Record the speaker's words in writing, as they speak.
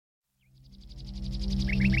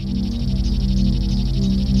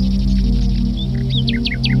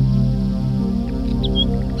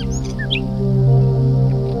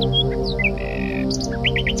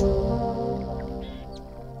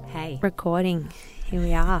recording. Here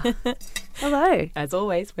we are. Hello. As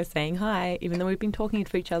always, we're saying hi, even though we've been talking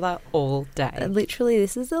to each other all day. Literally,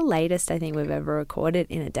 this is the latest I think we've ever recorded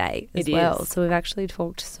in a day as well. So we've actually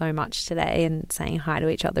talked so much today, and saying hi to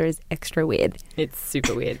each other is extra weird. It's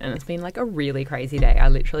super weird, and it's been like a really crazy day. I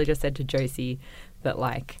literally just said to Josie that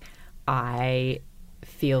I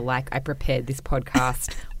feel like I prepared this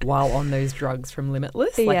podcast while on those drugs from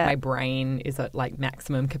Limitless. My brain is at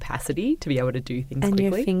maximum capacity to be able to do things quickly.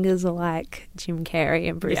 And your fingers are like Jim Carrey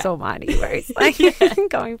and Bruce Almighty, where it's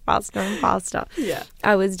going faster and faster. Yeah.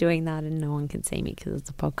 I was doing that and no one can see me because it's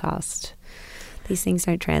a podcast. These things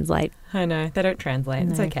don't translate. I know. They don't translate.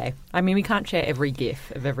 No. It's okay. I mean, we can't share every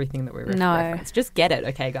GIF of everything that we reference. Just get it,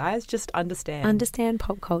 okay, guys? Just understand. Understand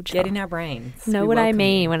pop culture. Get in our brains. Know what I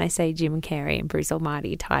mean when I say Jim Carrey and Bruce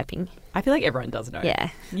Almighty typing. I feel like everyone does know. Yeah.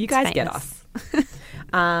 You guys get us.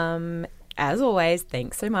 As always,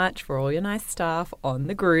 thanks so much for all your nice stuff on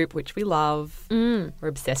the group, which we love. We're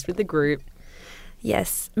obsessed with the group.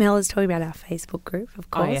 Yes, Mel is talking about our Facebook group,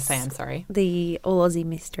 of course. Oh, yes, I am, sorry. The All Aussie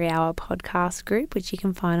Mystery Hour podcast group, which you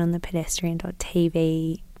can find on the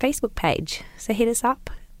pedestrian.tv Facebook page. So hit us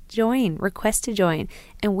up, join, request to join,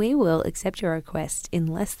 and we will accept your request in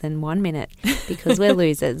less than 1 minute because we're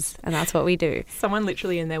losers, and that's what we do. Someone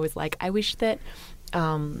literally in there was like, I wish that,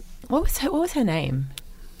 what was her name?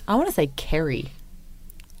 I want to say Kerry.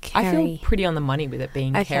 I feel pretty on the money with it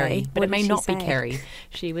being Kerry, but it may not be Kerry.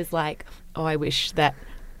 She was like, oh, I wish that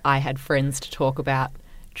I had friends to talk about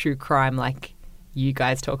true crime like you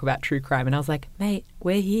guys talk about true crime. And I was like, mate,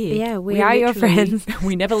 we're here. Yeah, we are your friends.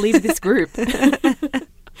 We never leave this group.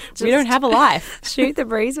 We don't have a life. Shoot the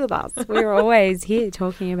breeze with us. We're always here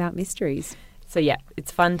talking about mysteries. So, yeah,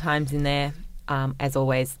 it's fun times in there. As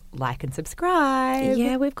always, like and subscribe.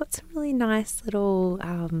 Yeah, we've got some really nice little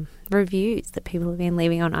reviews that people have been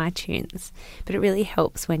leaving on iTunes. But it really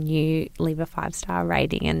helps when you leave a 5-star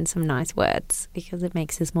rating and some nice words because it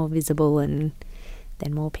makes us more visible and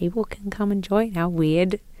then more people can come and join our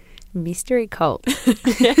weird mystery cult.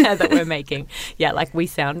 That we're making. Yeah, we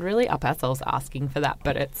sound really up ourselves asking for that,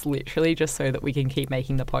 but it's literally just so that we can keep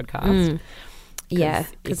making the podcast. Yeah,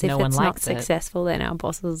 because if no one it's likes not successful, then our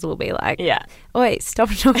bosses will be like, yeah, oh, wait, stop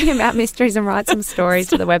talking about mysteries and write some stories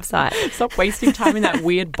to the website. Stop wasting time in that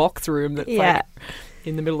weird box room that's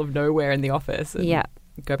in the middle of nowhere in the office. And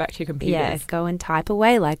go back to your computers. Yeah, go and type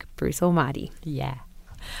away like Bruce Almighty. Yeah.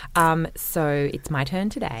 So it's my turn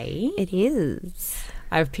today. It is.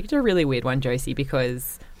 I've picked a really weird one, Josie,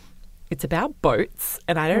 because it's about boats,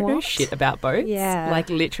 and I don't know shit about boats. Yeah.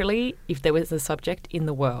 Literally, if there was a subject in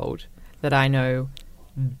the world that I know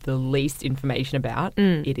the least information about,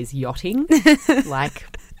 it is yachting.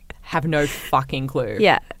 Have no fucking clue.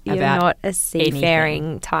 Yeah, you're not a seafaring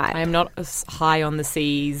anything. type. I am not a high on the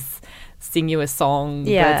seas, sing you a song,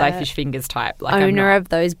 bird's eye fish fingers type. Owner of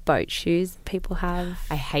those boat shoes that people have.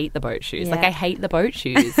 I hate the boat shoes. Yeah. I hate the boat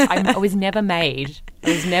shoes. I was never made.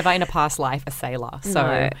 I was never in a past life a sailor. So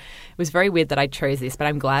it was very weird that I chose this, but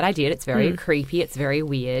I'm glad I did. It's very creepy. It's very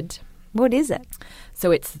weird. What is it?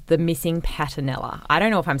 So it's the missing Patinella. I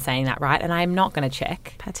don't know if I'm saying that right, and I'm not going to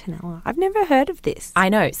check. Patinella. I've never heard of this. I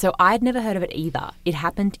know. So I'd never heard of it either. It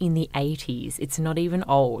happened in the 80s. It's not even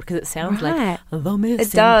old because it sounds like the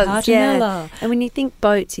missing Patinella. Yeah. And when you think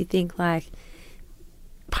boats, you think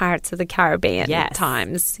Pirates of the Caribbean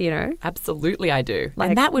times, Absolutely I do.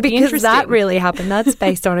 And that would be because interesting. That really happened. That's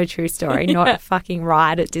based on a true story, not a fucking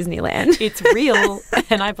ride at Disneyland. It's real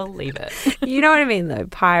and I believe it. You know what I mean though?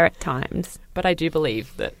 Pirate times. But I do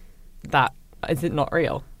believe that is it not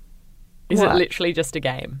real? Is it literally just a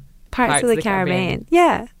game? Pirates of the Caribbean.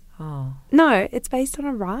 Yeah. Oh. No, it's based on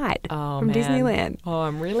a ride from Disneyland. Oh,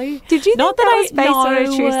 really? Did you think that was based on a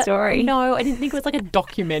true story? No, I didn't think it was like a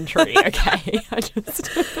documentary, okay?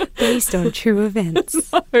 Based on true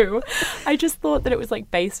events. No, I just thought that it was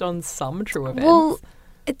based on some true events. Well,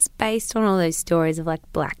 it's based on all those stories of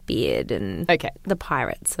Blackbeard and the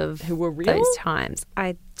pirates of who were real? Those times.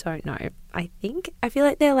 I don't know. I feel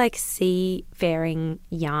like they're seafaring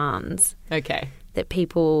yarns. Okay. That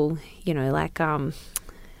people, the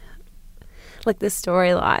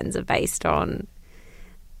storylines are based on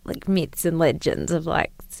myths and legends of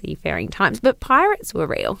seafaring times. But pirates were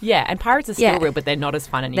real. Yeah, and pirates are still real, but they're not as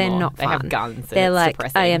fun anymore. They're not fun. They have guns. They're it's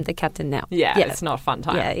depressing. I am the captain now. Yeah, it's not fun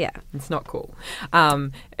time. Yeah. It's not cool.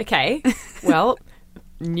 Okay, well,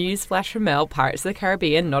 newsflash from Mel, Pirates of the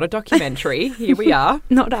Caribbean, not a documentary. Here we are.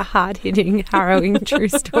 Not a hard-hitting, harrowing true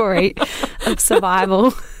story of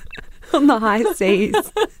survival on the high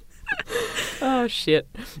seas. Oh, shit.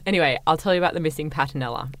 Anyway, I'll tell you about the missing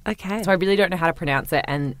Patinella. Okay. So I really don't know how to pronounce it,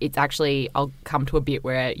 and it's actually, I'll come to a bit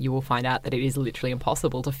where you will find out that it is literally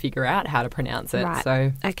impossible to figure out how to pronounce it. Right.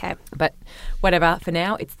 So, okay. But whatever, for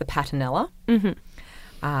now, it's the Patinella.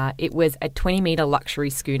 Mm-hmm. It was a 20-metre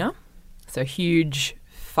luxury schooner, so huge,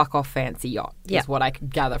 fuck-off fancy yacht is what I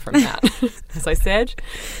could gather from that. As I said,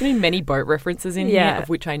 there are many boat references in here, of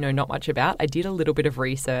which I know not much about. I did a little bit of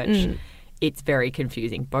research. It's very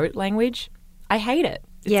confusing. Boat language, I hate it.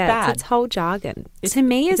 It's bad. It's its whole jargon. To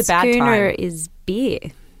me, a schooner is beer.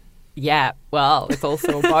 Yeah, well, it's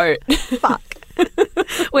also a boat. Fuck.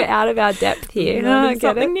 We're out of our depth here.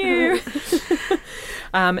 Something new.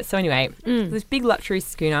 So anyway, this big luxury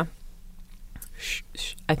schooner,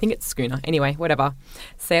 I think it's schooner. Anyway, whatever,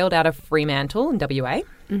 sailed out of Fremantle in WA,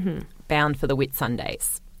 bound for the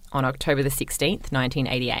Whitsundays on October the 16th,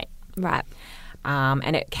 1988. Right.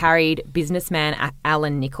 And it carried businessman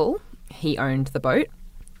Alan Nichol. He owned the boat.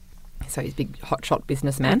 So he's a big hotshot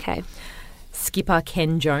businessman. Okay. Skipper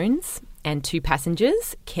Ken Jones and 2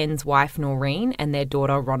 passengers, Ken's wife Noreen and their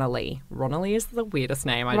daughter Ronnalee. Ronnalee is the weirdest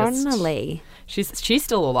name. Ronnalee. She's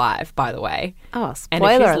still alive, by the way. Oh, spoiler And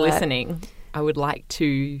if she's alert. listening, I would like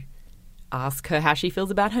to ask her how she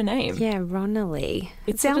feels about her name. Yeah, Ronnalee. It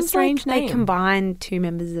It's such a sounds strange like name. They combined 2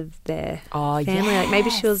 members of their family. Yes. Like maybe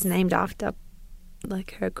she was named after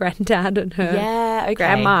like her granddad and her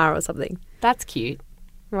grandma or something. That's cute.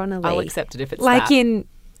 Ronnalee. I'll accept it if it's like that. in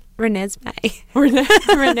Renesmee.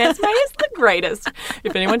 Renesmee is the greatest.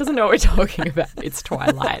 If anyone doesn't know what we're talking about, it's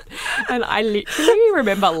Twilight. And I literally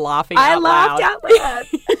remember laughing out loud. I laughed out loud.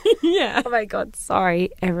 Yeah. Oh my God.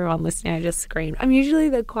 Sorry, everyone listening. I just screamed. I'm usually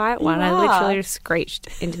the quiet one. You I are. literally just screeched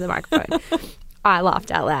into the microphone. I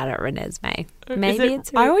laughed out loud at Renesmee. Maybe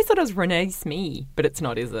it's... I always thought it was Renesmee, but it's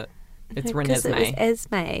not, is it? It's Because Renesmee. it was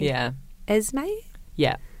Esme. Yeah. Esme?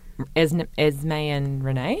 Yeah. Esme and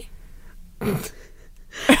Renee?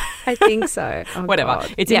 I think so. Oh, Whatever.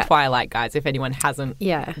 God. It's in Twilight, guys, if anyone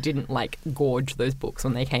Yeah. didn't like gorge those books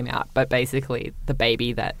when they came out. But basically the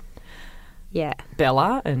baby that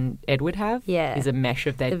Bella and Edward have is a mesh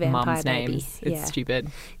of their mums' names. Baby. It's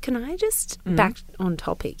stupid. Can I just back on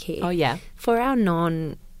topic here? Oh, yeah. For our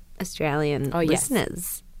non-Australian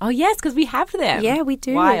listeners. Oh, yes, because we have them. Yeah, we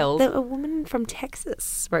do. Wild. A woman from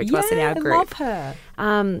Texas wrote to us in our group. I love her.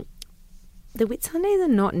 The Whitsundays are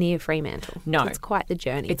not near Fremantle. No. It's quite the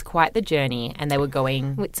journey. It's quite the journey, and they were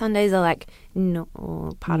going... Whitsundays are like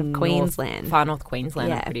part of Queensland. Far north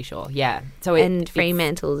Queensland, I'm pretty sure. Yeah. So and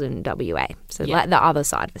Fremantle's in WA. So like the other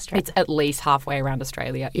side of Australia. It's at least halfway around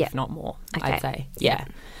Australia, if not more, I'd say. Yeah.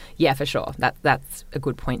 Yeah, for sure. That's a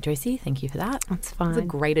good point, Josie. Thank you for that. That's fine. It's a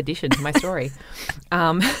great addition to my story.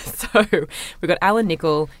 So we've got Alan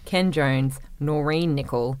Nichol, Ken Jones, Noreen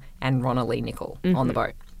Nichol, and Ronnalee Nichol on the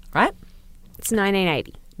boat, right? It's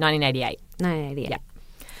 1980. 1988. 1988. Yeah.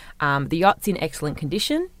 The yacht's in excellent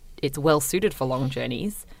condition. It's well suited for long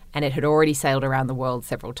journeys, and it had already sailed around the world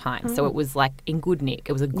several times. So it was like in good nick.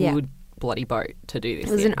 It was a good bloody boat to do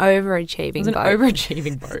this. It was an overachieving boat. It was an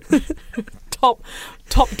overachieving boat. top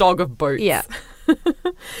dog of boats. Yeah.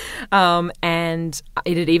 And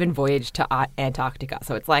it had even voyaged to Antarctica.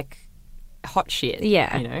 So it's like hot shit.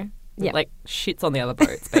 Yeah. You know? Yeah. Like shits on the other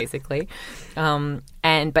boats, basically.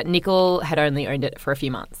 But Nichol had only owned it for a few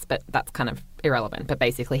months, but that's kind of irrelevant. But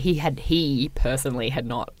basically, he personally had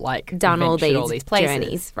not like done all these places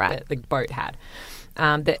journeys, right? That the boat had.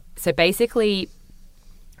 So basically,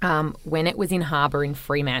 when it was in harbour in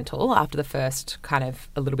Fremantle after the first kind of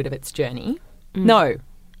a little bit of its journey, wrong.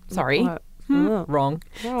 So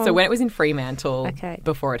when it was in Fremantle,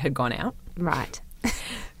 before it had gone out, right?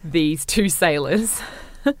 These 2 sailors.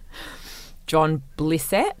 John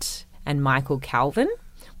Blissett and Michael Calvin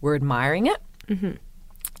were admiring it. Mm-hmm.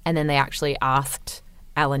 And then they actually asked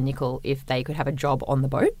Alan Nichol if they could have a job on the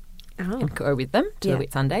boat and go with them to the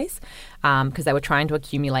Whitsundays because they were trying to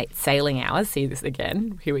accumulate sailing hours. See this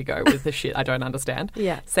again. Here we go with the shit I don't understand.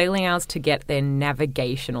 Yeah. Sailing hours to get their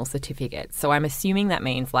navigational certificate. So I'm assuming that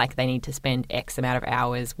means like they need to spend X amount of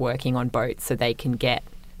hours working on boats so they can get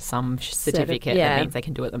some certificate that means they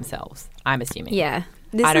can do it themselves. I'm assuming. Yeah.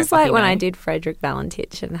 This is like when I did Frederick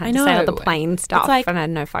Valentich and had to sail the plane stuff and I had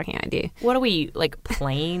no fucking idea. What are we, like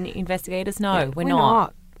plane investigators? No, we're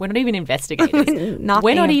not. We're not even investigators.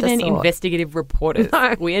 We're not even investigative reporters.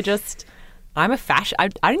 No. We're just, I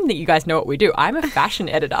don't think you guys know what we do. I'm a fashion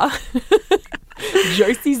editor.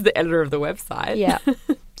 Josie's the editor of the website. Yeah.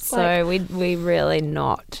 So we really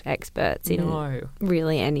not experts in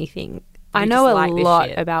really anything. I know a lot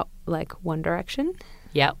about like One Direction.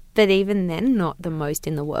 Yep. But even then, not the most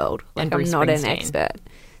in the world. Like I'm not an expert.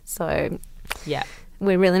 So yeah.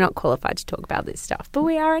 we're really not qualified to talk about this stuff, but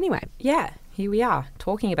we are anyway. Yeah, here we are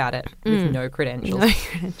talking about it with no credentials. No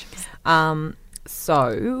credentials.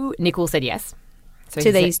 So Nicol said yes. So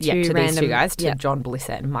to these two guys, to John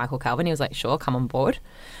Blissett and Michael Calvin. He was like, sure, come on board.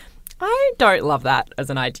 I don't love that as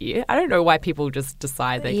an idea. I don't know why people just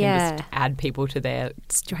decide they can just add people to their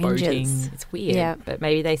boating. It's weird, but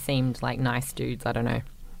maybe they seemed like nice dudes. I don't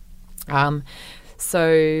know.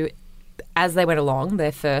 So as they went along,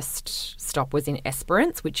 their first stop was in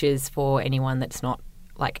Esperance, which is, for anyone that's not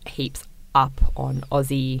like heaps up on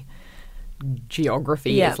Aussie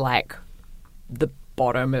geography, is like the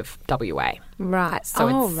bottom of WA. Right.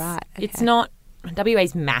 So right. Okay. It's not...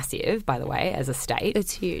 WA's massive, by the way, as a state.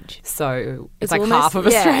 It's huge. So it's like almost, half of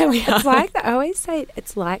Australia. It's like, I always say,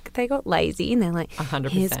 it's like they got lazy and they're like, 100%.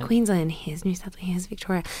 Here's Queensland, here's New South Wales, here's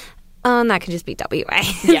Victoria. And that could just be WA.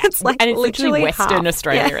 Yeah. It's like, and it's literally Western half.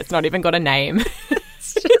 Australia. Yeah. It's not even got a name.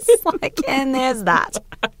 It's just like, and there's that.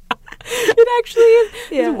 It actually is.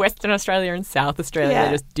 Yeah. It's Western Australia and South Australia. They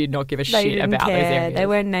just did not give a shit about those areas. They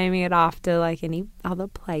weren't naming it after like any other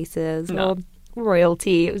places or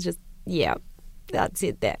royalty. It was just, that's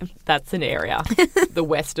it there. That's an area. The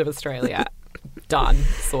west of Australia. Done.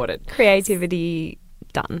 Sorted. Creativity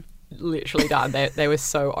done. Literally done. They were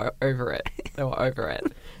so over it. They were over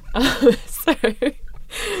it.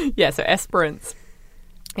 So Esperance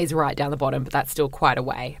is right down the bottom, but that's still quite a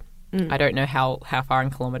way. I don't know how far in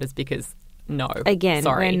kilometres because Again,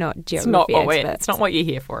 sorry. we're not geography experts. It's not what you're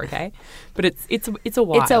here for, okay? But it's a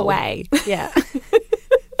while. It's a way. Yeah.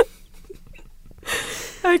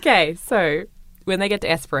 Okay, so when they get to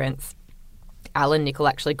Esperance, Alan Nicol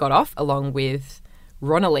actually got off along with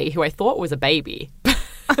Ronnalee, who I thought was a baby.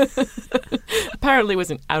 Apparently was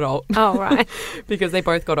an adult. Oh, right. Because they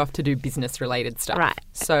both got off to do business-related stuff. Right.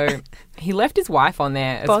 So he left his wife on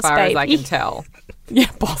there as boss far baby. as I can tell. Yeah,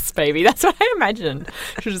 boss baby. That's what I imagined.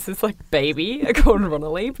 She was just this like baby called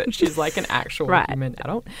Ronnalee, but she's like an actual human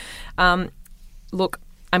adult. Look,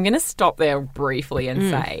 I'm going to stop there briefly and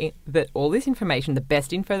say that all this information, the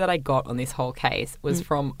best info that I got on this whole case was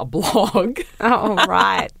from a blog. Oh,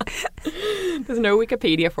 right. There's no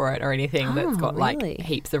Wikipedia for it or anything that's got like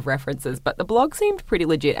heaps of references, but the blog seemed pretty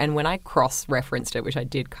legit. And when I cross-referenced it, which I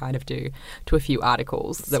did kind of do to a few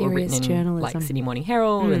articles that were written in like Sydney Morning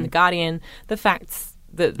Herald and The Guardian, the facts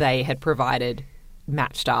that they had provided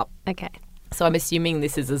matched up. Okay. So I'm assuming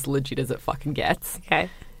this is as legit as it fucking gets. Okay.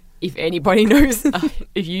 If anybody knows,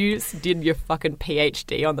 if you did your fucking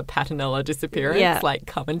PhD on the Patinella disappearance, like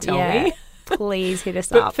come and tell me. Please hit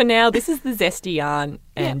us up. But for now, this is the zesty yarn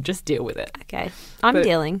and just deal with it. Okay. I'm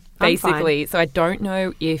dealing. Basically, so I don't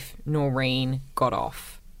know if Noreen got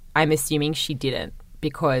off. I'm assuming she didn't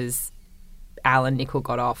because Alan Nicol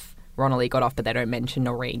got off, Ronnalee got off, but they don't mention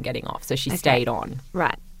Noreen getting off. So she stayed on.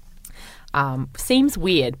 Right. Seems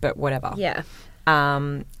weird, but whatever. Yeah.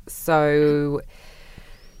 So...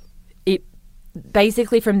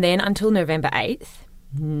 Basically, from then until November 8th,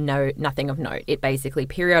 nothing of note. It basically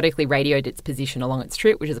periodically radioed its position along its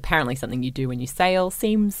trip, which is apparently something you do when you sail.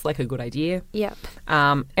 Seems like a good idea. Yep.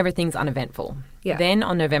 Everything's uneventful. Yeah. Then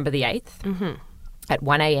on November the 8th, at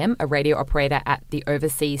 1 a.m., a radio operator at the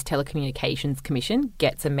Overseas Telecommunications Commission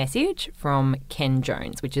gets a message from Ken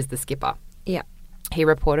Jones, which is the skipper. Yeah. He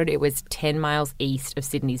reported it was 10 miles east of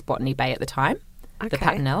Sydney's Botany Bay at the time, the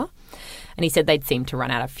Patinella, and he said they'd seemed to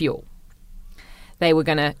run out of fuel. They were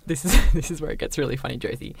going to... This is where it gets really funny,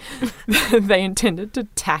 Josie. They intended to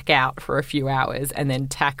tack out for a few hours and then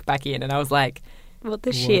tack back in. And I was like... What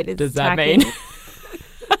the shit is does that tacking? mean?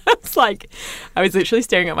 It's like... I was literally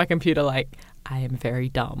staring at my computer like, I am very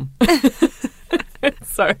dumb.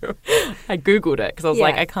 So I Googled it because I was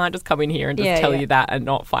like, I can't just come in here and just tell you that and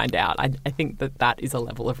not find out. I think that is a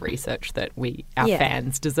level of research that our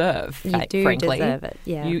fans deserve. You do frankly. deserve it,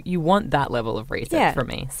 yeah. You want that level of research from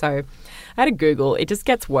me. So I had to Google. It just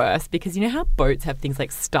gets worse because you know how boats have things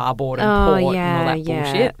like starboard and port and all that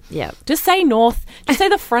bullshit? Yeah. Just say north. Just say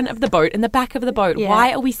the front of the boat and the back of the boat. Yeah.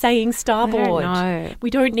 Why are we saying starboard? I don't know.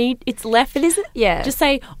 We don't need... It's left. But is it? Yeah. Just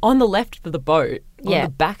say on the left of the boat, on the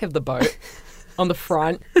back of the boat, on the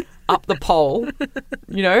front, up the pole,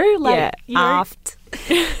 aft,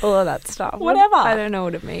 all of that stuff. Whatever. I don't know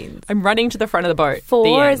what it means. I'm running to the front of the boat.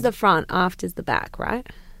 Fore is the front, aft is the back, right?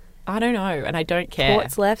 I don't know, and I don't care.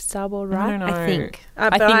 Port's left, starboard right? I don't know. I think. I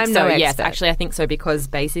think I'm so, yes. Actually, I think so because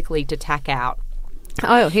basically to tack out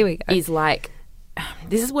here we go. Is like,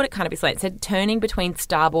 this is what it kind of is like. It said turning between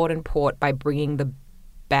starboard and port by bringing the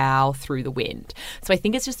bow through the wind. So I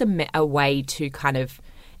think it's just a way to kind of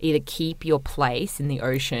either keep your place in the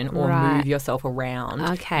ocean or move yourself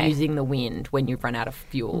around using the wind when you've run out of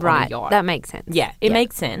fuel on a yacht. That makes sense. Yeah, it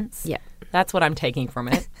makes sense. Yeah. That's what I'm taking from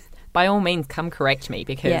it. By all means, come correct me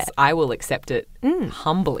because I will accept it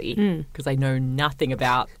humbly because I know nothing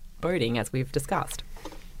about boating, as we've discussed.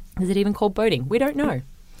 Is it even called boating? We don't know.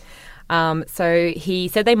 So he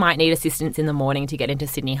said they might need assistance in the morning to get into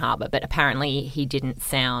Sydney Harbour, but apparently he didn't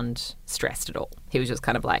sound stressed at all. He was just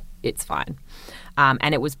kind of like, it's fine.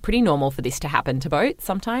 And it was pretty normal for this to happen to boats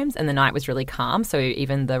sometimes, and the night was really calm, so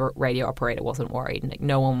even the radio operator wasn't worried. Like,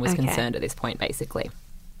 no one was concerned at this point, basically.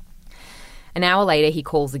 An hour later, he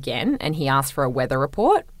calls again and he asked for a weather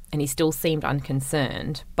report, and he still seemed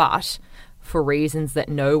unconcerned, but for reasons that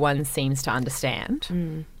no one seems to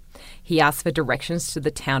understand, he asked for directions to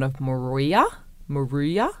the town of Moruya,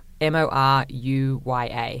 Moruya,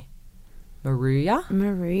 Moruya.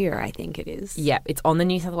 Moruya, I think it is. Yeah, it's on the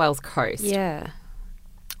New South Wales coast. Yeah.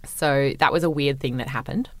 So that was a weird thing that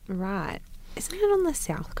happened. Right. Isn't it on the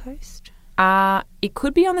south coast? It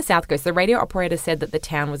could be on the south coast. The radio operator said that the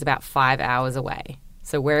town was about 5 hours away.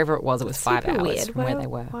 So wherever it was 5 hours weird. from where they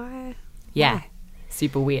were. Why? Yeah, Why?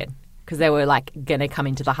 super weird. Because they were like going to come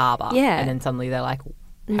into the harbour. Yeah. And then suddenly they're like,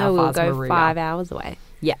 no, we'll go 5 hours away.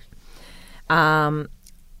 Yeah.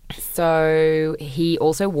 So he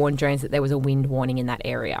also warned Jones that there was a wind warning in that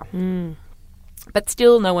area. But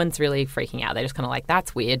still, no one's really freaking out. They're just kind of like,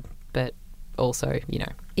 that's weird, but also,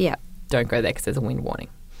 don't go there because there's a wind warning.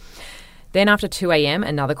 Then after 2 a.m.,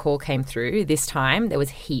 another call came through. This time, there was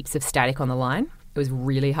heaps of static on the line. It was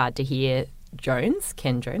really hard to hear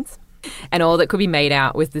Ken Jones. And all that could be made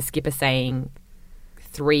out was the skipper saying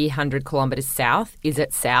 300 kilometres south. Is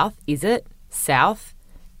it south? Is it south?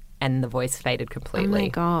 And the voice faded completely. Oh, my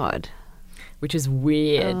God. Which is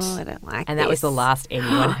weird. Oh, I don't like And that was the last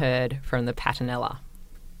anyone heard from the Patinella.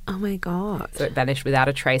 Oh, my God. So it vanished without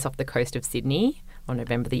a trace off the coast of Sydney on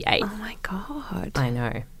November the 8th. Oh, my God. I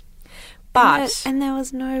know. But... And there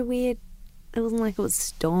was no weird... It wasn't like it was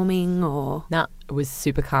storming or... No, it was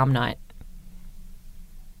super calm night.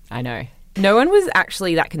 I know. No one was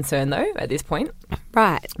actually that concerned, though, at this point.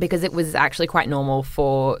 Right. Because it was actually quite normal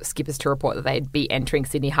for skippers to report that they'd be entering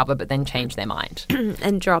Sydney Harbour but then change their mind.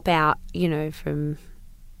 And drop out, from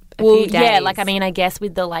a few days. Yeah, I guess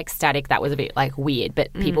with the, static, that was a bit, weird.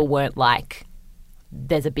 But people weren't like,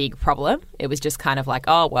 there's a big problem. It was just kind of like,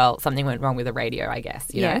 oh, well, something went wrong with the radio, I guess,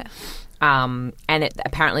 you know? And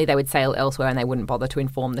apparently they would sail elsewhere and they wouldn't bother to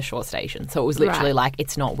inform the shore station. So it was literally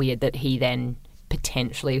it's not weird that he then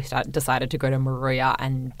potentially decided to go to Moruya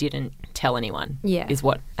and didn't tell anyone. Yeah, is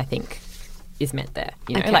what I think is meant there.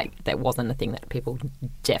 That wasn't a thing that people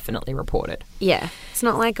definitely reported. Yeah, it's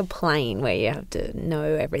not like a plane where you have to know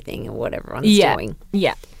everything and what everyone's doing.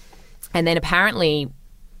 Yeah, and then apparently,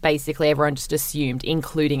 basically everyone just assumed,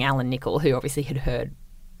 including Alan Nicol, who obviously had heard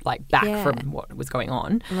back from what was going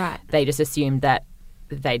on. Right, they just assumed that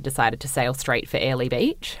they decided to sail straight for Airlie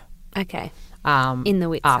Beach. Okay, in the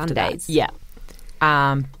Whitsundays. Yeah.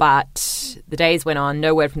 But the days went on,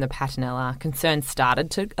 no word from the Patinella. Concerns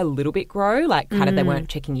started to a little bit grow, they weren't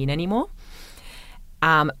checking in anymore.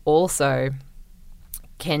 Also,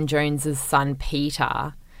 Ken Jones's son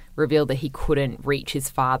Peter revealed that he couldn't reach his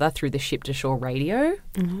father through the ship-to-shore radio.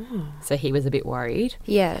 So he was a bit worried.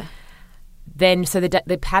 Yeah. Then, so the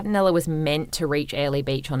Patinella was meant to reach Airlie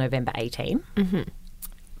Beach on November 18,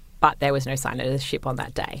 but there was no sign of the ship on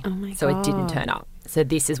that day. Oh, my God. So it didn't turn up. So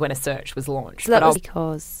this is when a search was launched. So that was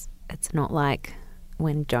because it's not like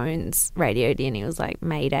when Jones radioed in, he was like,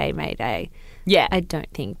 Mayday, Mayday. Yeah. I don't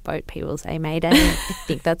think boat people say Mayday. I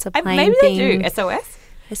think that's a plane maybe thing. Maybe they do. SOS?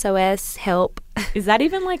 SOS, help. Is that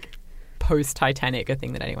even post-Titanic a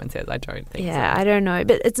thing that anyone says? I don't think so. Yeah, I don't know.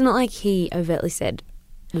 But it's not like he overtly said,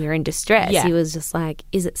 we're in distress. Yeah. He was just like,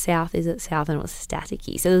 is it south? Is it south? And it was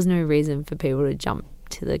staticky. So there's no reason for people to jump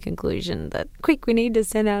to the conclusion that, quick, we need to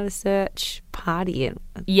send out a search party. And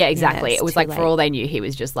yeah, exactly. It was late. for all they knew, he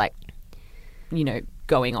was just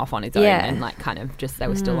going off on his own and kind of just, they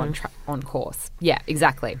were still on course. Yeah,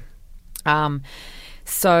 exactly.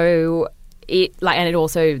 So it, and it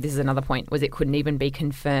also, this is another point, was it couldn't even be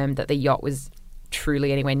confirmed that the yacht was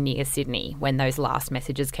truly anywhere near Sydney when those last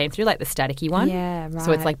messages came through, the staticky one. Yeah, right.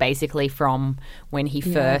 So it's basically from when he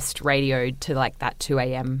first radioed to that 2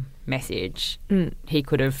 a.m. message, he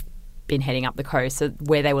could have been heading up the coast. So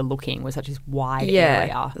where they were looking was such a wide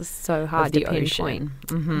area. It's so hard to pinpoint.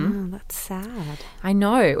 Mm-hmm. Oh, that's sad. I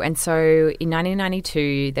know. And so in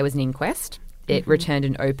 1992, there was an inquest. It returned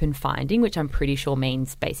an open finding, which I'm pretty sure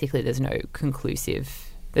means basically there's no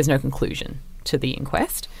conclusion to the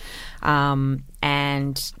inquest.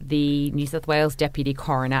 And the New South Wales Deputy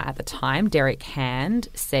Coroner at the time, Derek Hand,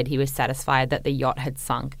 said he was satisfied that the yacht had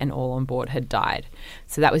sunk and all on board had died.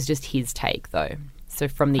 So that was just his take, though. So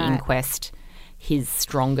from the inquest, his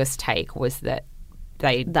strongest take was that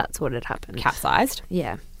that's what had happened. Capsized.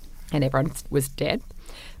 Yeah. And everyone was dead.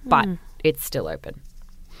 But it's still open.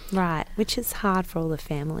 Right. Which is hard for all the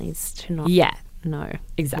families to not know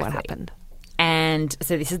exactly what happened. And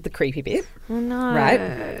so this is the creepy bit. Oh, no.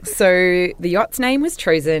 Right? So the yacht's name was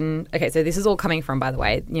chosen. Okay, so this is all coming from, by the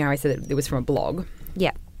way, I said that it was from a blog.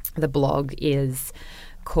 Yeah. The blog is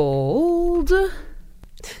called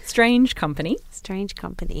Strange Company. Strange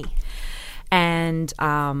Company. And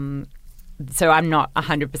so I'm not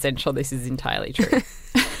 100% sure this is entirely true.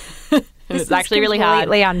 It's actually really hard.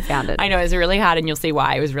 Completely unfounded. I know, it's really hard, and you'll see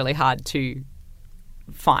why. It was really hard to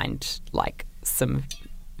find, some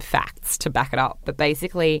facts to back it up. But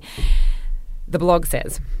basically, the blog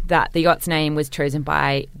says that the yacht's name was chosen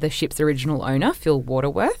by the ship's original owner, Phil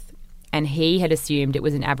Waterworth, and he had assumed it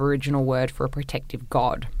was an Aboriginal word for a protective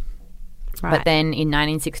god. Right. But then in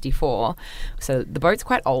 1964, so the boat's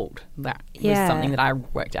quite old. That was something that I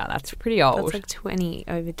worked out. That's pretty old. That's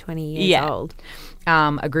over 20 years old.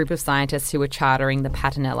 A group of scientists who were chartering the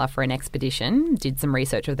Patinella for an expedition did some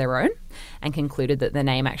research of their own and concluded that the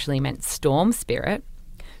name actually meant storm spirit.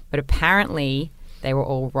 But apparently they were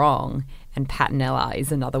all wrong, and Patinella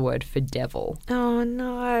is another word for devil. Oh,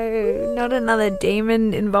 no. Not another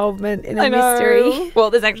demon involvement in a mystery. Well,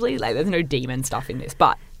 there's actually, there's no demon stuff in this,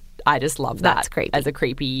 but I just love that. That's creepy. As a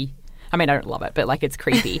creepy... I mean, I don't love it, but, it's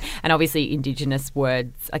creepy. And obviously Indigenous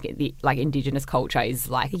words, Indigenous culture is,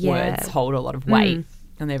 words hold a lot of weight.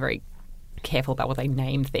 And they're very careful about what they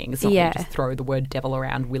name things. Not just throw the word devil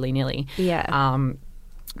around willy-nilly. Yeah.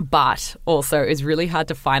 But also it's really hard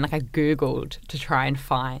to find. I Googled to try and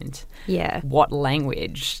find what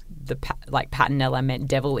language the Patinella meant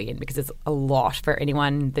devil in, because it's a lot for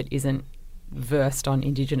anyone that isn't versed on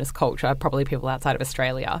Indigenous culture, probably people outside of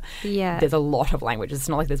Australia. Yeah. There's a lot of languages. It's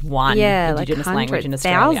not like there's one Indigenous language in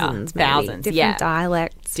Australia. Thousands, different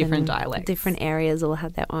dialects. Different dialects. Different areas all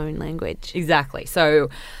have their own language. Exactly. So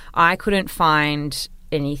I couldn't find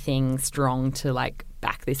anything strong to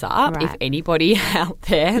back this up. Right. If anybody out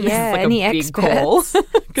there, this is any a big experts, call.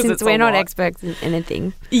 Since we're not experts in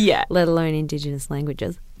anything, let alone Indigenous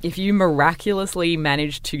languages. If you miraculously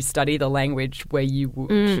managed to study the language where you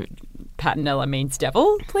would Patinella means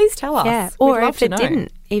devil, please tell us. Yeah. Or if it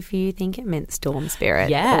didn't, if you think it meant storm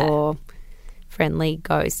spirit or friendly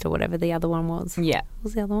ghost or whatever the other one was. Yeah. What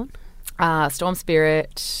was the other one? Storm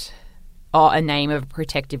spirit. Oh, a name of a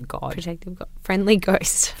protective god. Protective god. Friendly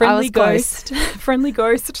ghost. Friendly ghost. Friendly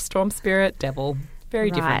ghost, storm spirit, devil.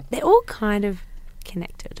 Very different. They're all kind of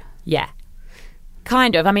connected. Yeah.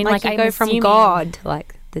 Kind of. I mean, you go from God to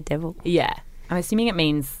the devil. Yeah. I'm assuming it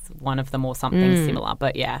means one of them or something similar,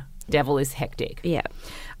 but devil is hectic. Yeah.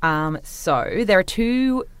 So there are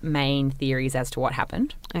two main theories as to what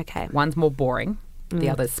happened. Okay. One's more boring. The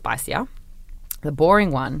other's spicier. The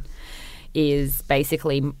boring one is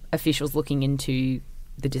basically officials looking into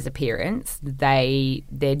the disappearance.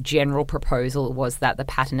 Their general proposal was that the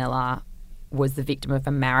Patinella was the victim of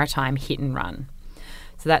a maritime hit and run.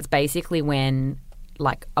 So that's basically when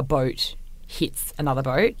a boat hits another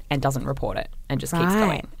boat and doesn't report it and just keeps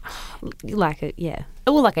going. Like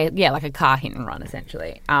a car hit and run,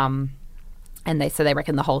 essentially. And they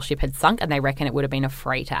reckon the whole ship had sunk, and they reckon it would have been a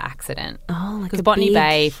freighter accident. Oh, because Botany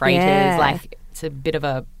Bay freighters, it's a bit of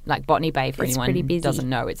a Botany Bay for anyone who doesn't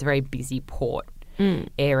know. It's a very busy port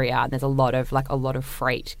area, and there's a lot of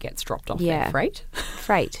freight gets dropped off there.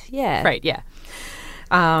 Freight, yeah.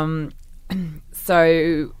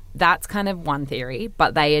 So that's kind of one theory,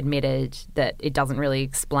 but they admitted that it doesn't really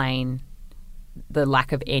explain the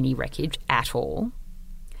lack of any wreckage at all.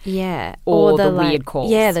 Yeah. Or the weird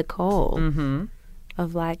calls. Yeah, the call. Mm-hmm.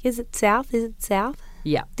 Of is it south? Is it south?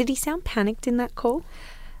 Yeah. Did he sound panicked in that call?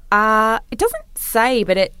 It doesn't say,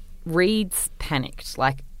 but it reads panicked.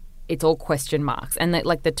 It's all question marks. And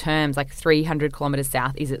the terms 300 kilometres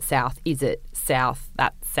south, is it south? Is it south?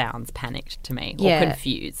 That sounds panicked to me. Or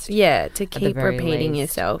confused. Yeah, to keep repeating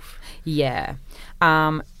yourself. Yeah.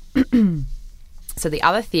 So the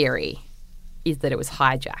other theory is that it was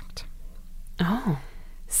hijacked. Oh.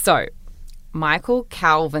 So Michael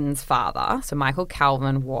Calvin's father, so Michael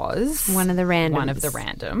Calvin was one of the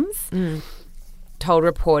randoms. Told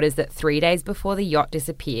reporters that 3 days before the yacht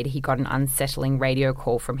disappeared, he got an unsettling radio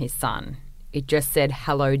call from his son. It just said,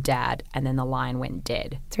 "Hello, Dad," and then the line went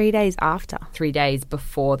dead. 3 days after? 3 days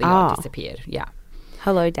before the yacht disappeared, yeah.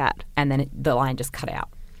 "Hello, Dad." And then the line just cut out.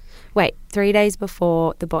 Wait, 3 days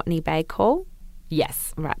before the Botany Bay call?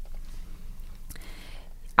 Yes. Right.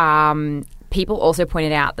 People also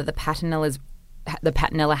pointed out that the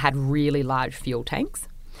Patinella had really large fuel tanks.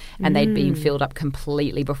 and they'd been filled up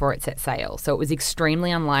completely before it set sail. So it was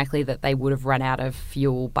extremely unlikely that they would have run out of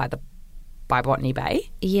fuel by Botany Bay.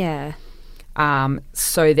 Yeah.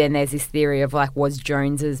 So then there's this theory of like, was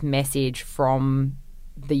Jones's message from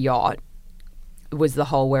the yacht, was the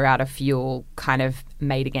whole "we're out of fuel" kind of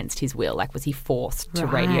made against his will? Like, was he forced to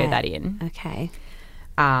radio that in? Okay.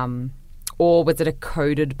 Or was it a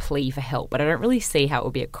coded plea for help? But I don't really see how it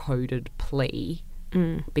would be a coded plea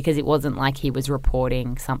because it wasn't like he was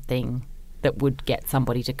reporting something that would get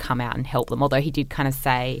somebody to come out and help them. Although he did kind of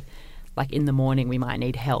say, like, in the morning we might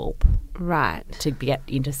need help. Right. To get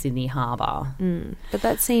into Sydney Harbour. But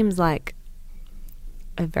that seems like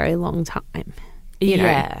a very long time, you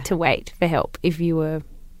know, to wait for help if you were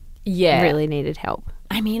really needed help.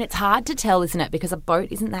 I mean, it's hard to tell, isn't it? Because a boat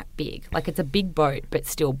isn't that big. Like, it's a big boat, but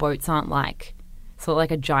still, boats aren't like sort of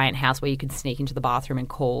like a giant house where you can sneak into the bathroom and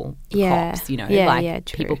call the cops, you know?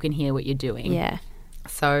 True. People can hear what you're doing. Yeah.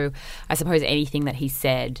 So I suppose anything that he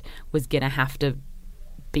said was going to have to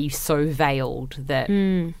be so veiled that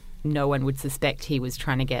no one would suspect he was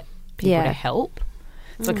trying to get people to help.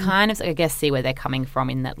 So I kind of, I guess, see where they're coming from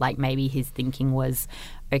in that, like, maybe his thinking was,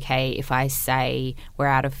 okay, if I say we're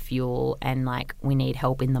out of fuel and, like, we need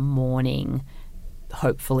help in the morning,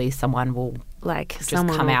 hopefully someone will just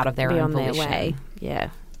come out of their own volition. Their way. Yeah.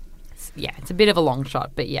 Yeah, it's a bit of a long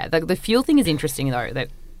shot. But, yeah, the fuel thing is interesting, though, that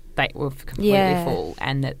they were completely full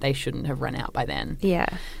and that they shouldn't have run out by then. Yeah.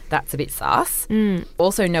 That's a bit sus.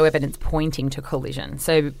 Also, no evidence pointing to collision.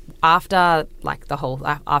 So after, like,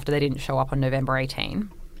 after they didn't show up on November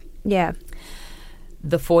 18... Yeah.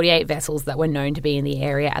 The 48 vessels that were known to be in the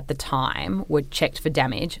area at the time were checked for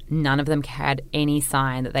damage. None of them had any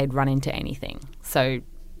sign that they'd run into anything. So,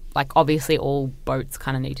 like, obviously all boats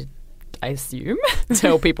kind of need to, I assume,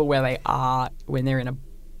 tell people where they are when they're in a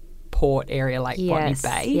port area like Botany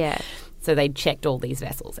Bay. Yeah. So they checked all these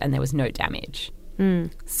vessels and there was no damage.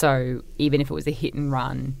 So even if it was a hit and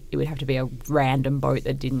run, it would have to be a random boat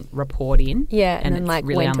that didn't report in. Yeah, and then, it's like,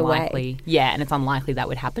 really went unlikely. away. Yeah, and it's unlikely that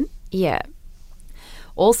would happen. Yeah.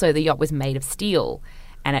 Also, the yacht was made of steel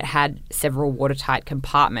and it had several watertight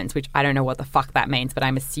compartments, which I don't know what the fuck that means, but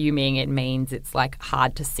I'm assuming it means it's, like,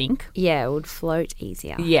 hard to sink. Yeah, it would float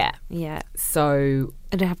easier. Yeah. Yeah. So...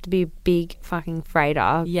 It'd have to be a big fucking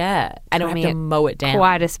freighter. Yeah. And it would have to mow it down.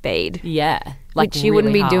 Quite a speed. Yeah. Like, which you really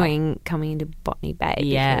wouldn't be hard. doing coming into Botany Bay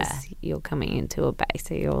because you're coming into a bay,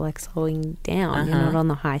 so you're, like, slowing down. You're not on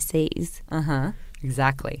the high seas.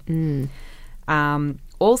 Exactly.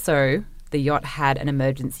 Also, the yacht had an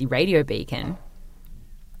emergency radio beacon,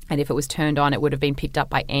 and if it was turned on, it would have been picked up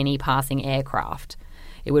by any passing aircraft.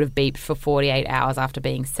 It would have beeped for 48 hours after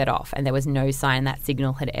being set off, and there was no sign that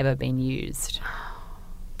signal had ever been used.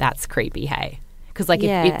 That's creepy, hey? Because, like,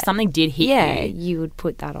 if something did hit you would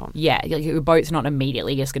put that on. Yeah, your boat's not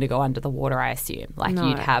immediately just going to go under the water, I assume. Like,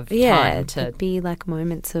 you'd have time to... it'd be, like,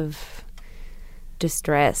 moments of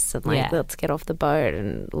distress and, like, let's get off the boat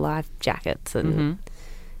and life jackets and...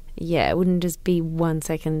 Yeah, it wouldn't just be 1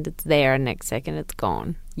 second it's there and next second it's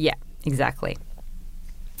gone. Yeah, exactly.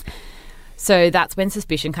 So that's when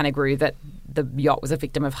suspicion kind of grew that the yacht was a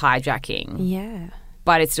victim of hijacking. Yeah.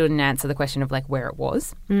 But it still didn't answer the question of, like, where it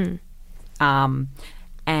was.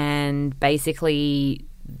 And basically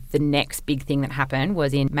the next big thing that happened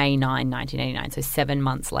was in May 9, 1989, so 7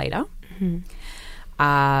 months later.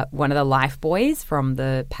 One of the life buoys from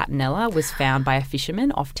the Patinella was found by a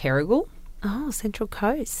fisherman off Terrigal. Oh, Central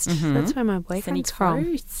Coast. That's where my boyfriend's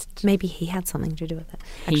from. Maybe he had something to do with it.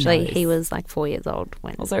 Actually, he was like 4 years old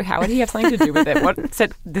when... Also, how would he have something to do with it? What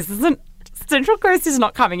said this isn't... Central Coast is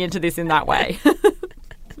not coming into this in that way.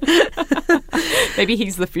 Maybe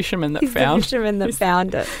he's the fisherman that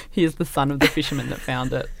found it. He is the son of the fisherman that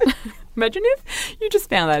found it. Imagine if you just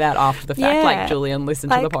found that out after the fact, like Julian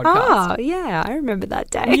listened to the podcast. Oh, yeah, I remember that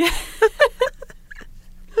day.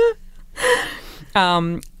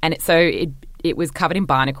 And it was covered in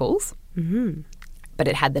barnacles, but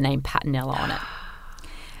it had the name Patinella on it.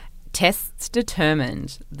 Tests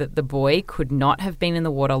determined that the buoy could not have been in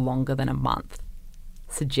the water longer than a month,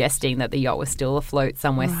 suggesting that the yacht was still afloat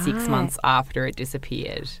somewhere 6 months after it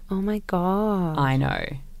disappeared. Oh, my God. I know.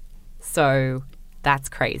 So that's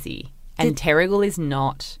crazy. And Terrigal is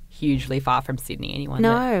not hugely far from Sydney. It's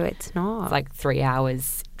not. It's like 3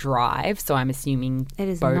 hours drive, so I'm assuming it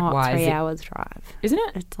is boat-wise, not 3 hours drive. Isn't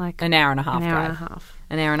it? It's like an hour and a half drive.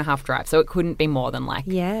 An hour and a half drive. So it couldn't be more than like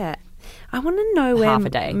I want to know where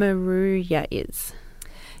day. Moruya is.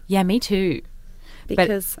 Yeah, me too.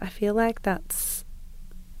 Because I feel like that's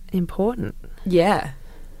important. Yeah.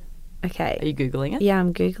 Okay. Are you Googling it? Yeah,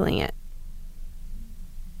 I'm Googling it.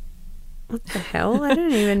 What the hell? I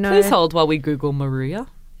don't even know. Please hold while we Google Moruya.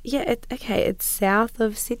 Yeah, it's south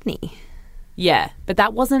of Sydney. Yeah, but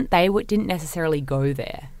that wasn't, didn't necessarily go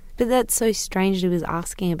there. But that's so strange he was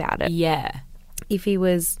asking about it. Yeah. If he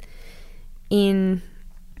was in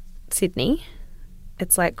Sydney,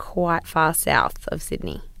 it's like quite far south of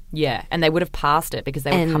Sydney. Yeah, and they would have passed it because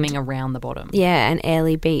they were coming around the bottom. Yeah, and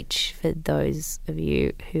Airlie Beach, for those of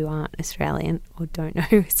you who aren't Australian or don't know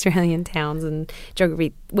Australian towns and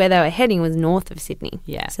geography, where they were heading was north of Sydney.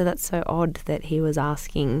 Yeah. So that's so odd that he was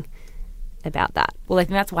asking about that. Well, I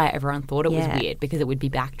think that's why everyone thought it was weird, because it would be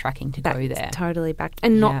backtracking to go there. Totally back.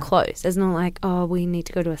 And not close. It's not like, oh, we need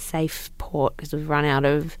to go to a safe port because we've run out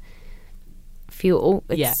of fuel.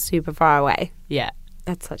 It's super far away. Yeah.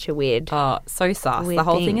 That's such a weird... Oh, so sus. The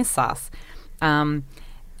whole thing is sus. And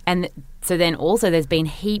so then also there's been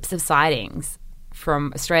heaps of sightings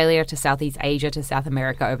from Australia to Southeast Asia to South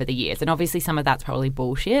America over the years. And obviously some of that's probably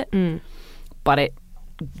bullshit. But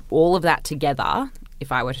all of that together,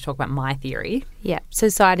 if I were to talk about my theory... Yeah. So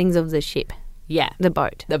sightings of the ship. Yeah. The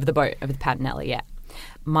boat. Of the Patinelli, yeah.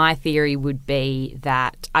 My theory would be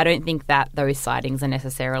that I don't think that those sightings are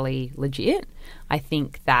necessarily legit. I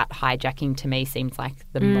think that hijacking to me seems like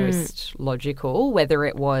the most logical, whether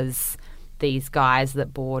it was these guys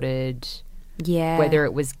that boarded, whether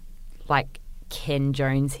it was like Ken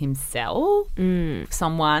Jones himself,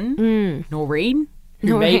 someone, Noreen,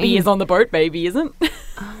 who maybe is on the boat, maybe isn't.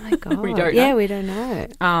 Oh my God. We don't know. Yeah, we don't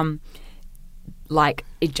know. Like,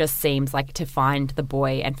 it just seems like to find the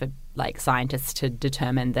boy and for like scientists to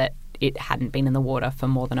determine that it hadn't been in the water for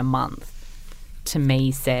more than a month, to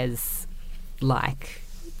me says like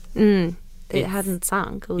it hadn't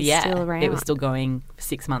sunk. It was still around. It was still going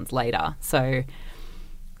 6 months later. So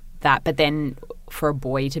that, but then for a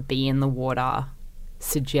boy to be in the water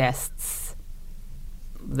suggests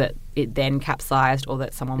that it then capsized, or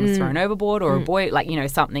that someone was thrown overboard, or a boy, like, you know,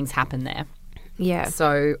 something's happened there. Yeah.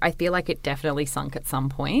 So I feel like it definitely sunk at some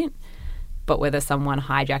point. But whether someone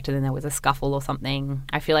hijacked it and there was a scuffle or something,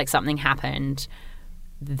 I feel like something happened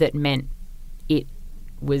that meant it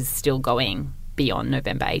was still going beyond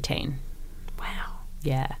November 18. Wow.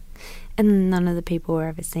 Yeah. And none of the people were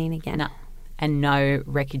ever seen again? No. And no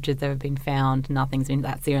wreckage has ever been found. Nothing's been...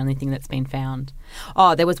 That's the only thing that's been found.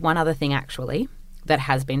 Oh, there was one other thing, actually, that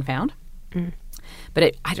has been found.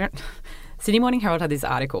 But I don't... Sydney Morning Herald had this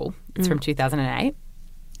article. It's from 2008.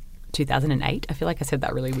 2008. I feel like I said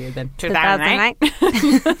that really weird then. 2008.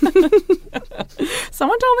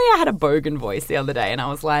 Someone told me I had a bogan voice the other day, and I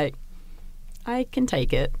was like, I can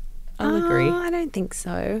take it. I'll agree. I don't think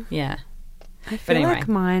so. Yeah. I feel like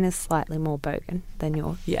mine is slightly more bogan than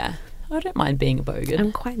yours. Yeah. I don't mind being a bogan.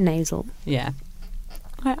 I'm quite nasal. Yeah.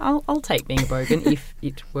 I'll take being a bogan if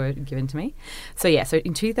it were given to me. So, yeah. So,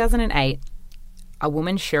 in 2008, a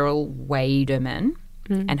woman, Cheryl Waderman,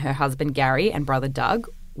 and her husband, Gary, and brother, Doug,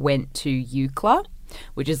 went to Eucla,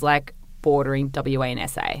 which is like bordering WA and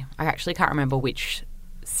SA. I actually can't remember which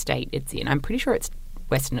state it's in. I'm pretty sure it's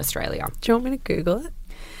Western Australia. Do you want me to Google it?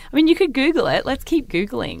 I mean, you could Google it. Let's keep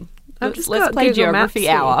Googling. Let's play Google geography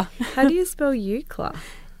hour. How do you spell Eucla?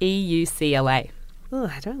 EUCLA. Oh,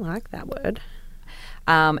 I don't like that word.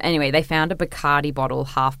 Anyway, they found a Bacardi bottle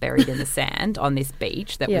half buried in the sand on this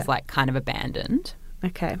beach that was like kind of abandoned.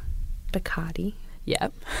 Okay. Bacardi. Yeah.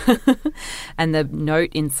 And the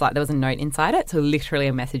note inside, there was a note inside it, so literally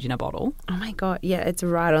a message in a bottle. Oh my God. Yeah, it's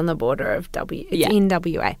right on the border of It's in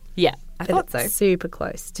WA. Yeah, I thought so. Super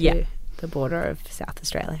close to the border of South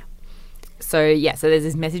Australia. So, yeah, so there's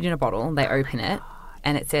this message in a bottle. They open it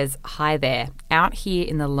and it says, "Hi there, out here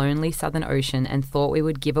in the lonely Southern Ocean, and thought we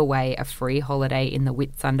would give away a free holiday in the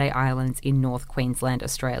Whitsunday Islands in North Queensland,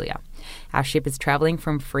 Australia. Our ship is travelling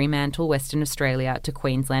from Fremantle, Western Australia to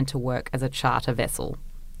Queensland to work as a charter vessel."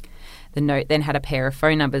 The note then had a pair of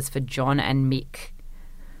phone numbers for John and Mick,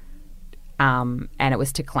 and it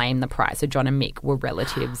was to claim the prize. So John and Mick were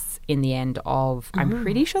relatives in the end of, I'm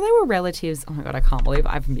pretty sure they were relatives. Oh my God, I can't believe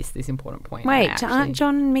I've missed this important point. Wait, aren't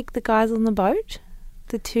John and Mick the guys on the boat?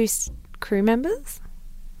 The two crew members?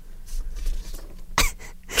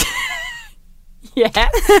 Yeah.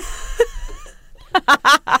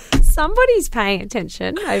 Somebody's paying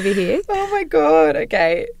attention over here. Oh my God.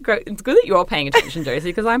 Okay. Great. It's good that you're paying attention, Josie,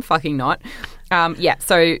 because I'm fucking not. Yeah.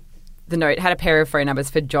 So the note had a pair of phone numbers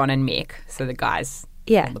for John and Mick, so the guys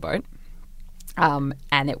on the boat.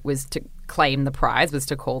 And it was to claim the prize, was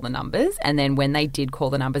to call the numbers. And then when they did call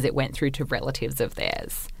the numbers, it went through to relatives of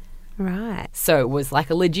theirs. Right. So it was like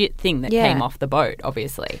a legit thing that came off the boat,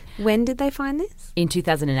 obviously. When did they find this? In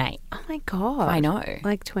 2008. Oh, my God. I know.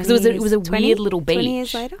 Like 20 years. It was a 20, weird little beach. 20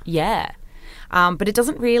 years later? Yeah. But it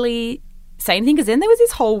doesn't really say anything, because then there was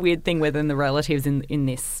this whole weird thing within the relatives in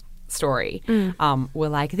this story were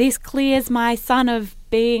like, this clears my son of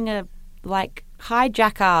being a, like,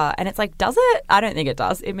 hijacker. And it's like, does it? I don't think it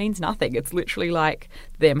does. It means nothing. It's literally like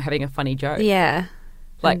them having a funny joke. Yeah.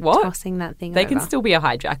 Like, and what? Tossing that thing They over. can still be a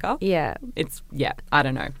hijacker. Yeah. It's, I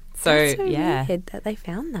don't know. So, That's so yeah. weird that they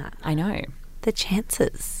found that. I know. The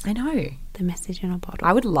chances. I know. The message in a bottle.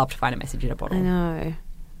 I would love to find a message in a bottle. I know.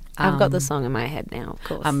 I've got the song in my head now, of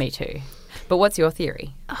course. Me too. But what's your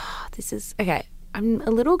theory? Oh, this is... Okay, I'm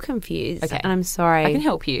a little confused. Okay. And I'm sorry. I can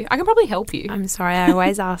help you. I can probably help you. I'm sorry. I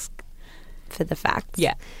always ask for the facts.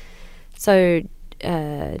 Yeah. So,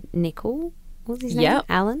 Nickel, what was his name? Yep.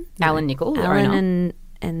 Alan? Alan Nickel, the Alan owner.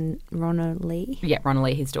 and Ronna Lee. Yeah, Ronna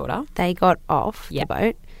Lee, his daughter. They got off the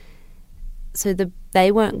boat. So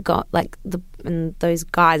they weren't and those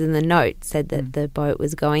guys in the note said that the boat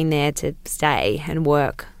was going there to stay and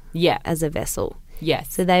work as a vessel.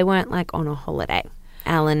 Yes. So they weren't like on a holiday.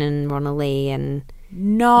 Alan and Ronna Lee and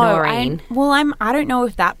No, Noreen. I don't know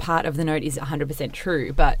if that part of the note is 100%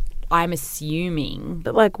 true, but I'm assuming.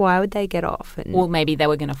 But like, why would they get off? Well, maybe they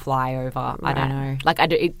were going to fly over. Right. I don't know. Like,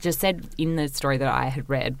 it just said in the story that I had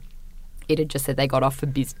read, it had just said they got off to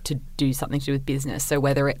do something to do with business. So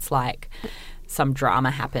whether it's like some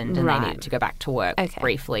drama happened and they needed to go back to work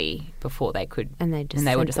briefly before they could, and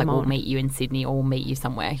they were just like, we'll meet you in Sydney or we'll meet you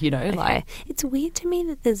somewhere, like. It's weird to me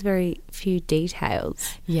that there's very few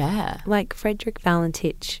details. Yeah. Like Frederick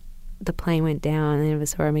Valentich, the plane went down and they never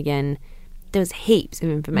saw him again. There was heaps of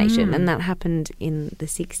information and that happened in the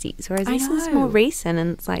 60s. Whereas this is more recent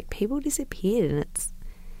and it's like people disappeared and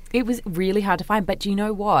it was really hard to find. But do you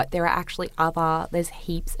know what? There are actually there's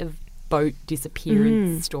heaps of boat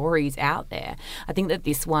disappearance stories out there. I think that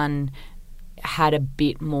this one had a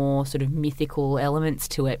bit more sort of mythical elements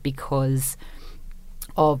to it because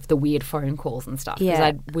of the weird phone calls and stuff. Because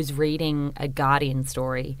I was reading a Guardian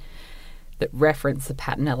story that referenced the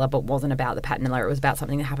Patinella but wasn't about the Patinella. It was about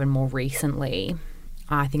something that happened more recently,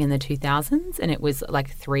 I think in the 2000s, and it was like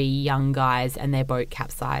 3 young guys and their boat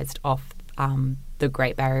capsized off the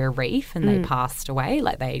Great Barrier Reef and they passed away.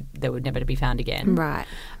 Like they were never to be found again. Right.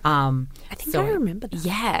 I think I remember that.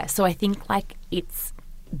 Yeah. So I think like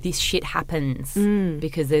this shit happens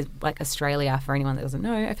because there's like Australia, for anyone that doesn't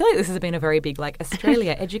know, I feel like this has been a very big like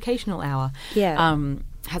Australia educational hour. Yeah.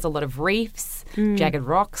 Has a lot of reefs, jagged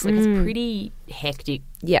rocks. Like it's a pretty hectic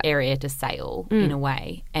area to sail in a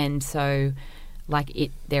way. And so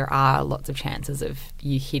like there are lots of chances of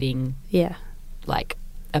you hitting like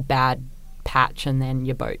a bad patch and then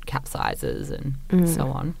your boat capsizes and so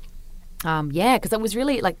on. Because it was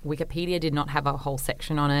really like Wikipedia did not have a whole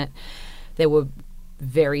section on it. There were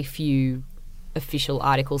very few official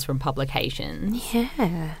articles from publications.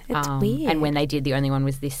 Yeah, it's weird. And when they did, the only one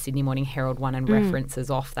was this Sydney Morning Herald one and references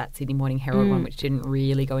off that Sydney Morning Herald one, which didn't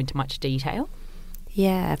really go into much detail.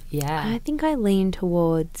 Yeah. Yeah. I think I lean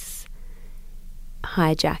towards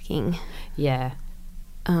hijacking. Yeah.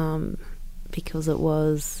 Because it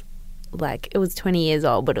was 20 years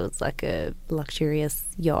old, but it was like a luxurious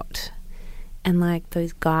yacht. And like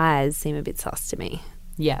those guys seem a bit sus to me.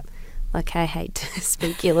 Yeah. Like I hate to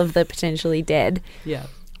speak ill of the potentially dead. Yeah.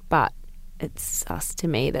 But it's sus to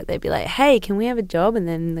me that they'd be like, hey, can we have a job? And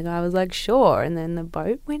then the guy was like, sure. And then the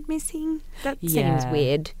boat went missing. That seems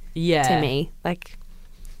weird to me. Like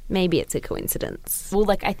maybe it's a coincidence. Well,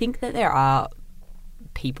 like I think that there are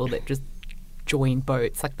people that just join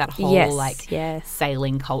boats, like that whole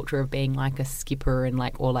sailing culture of being like a skipper and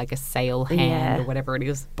like or like a sail hand or whatever it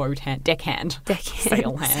is, deckhand,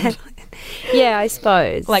 sail hand. Yeah, I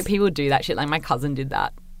suppose. Like people do that shit. Like my cousin did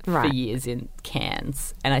that for years in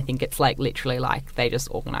Cairns, and I think it's like literally like they just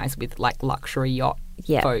organise with like luxury yacht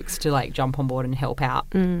folks to like jump on board and help out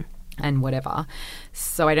and whatever.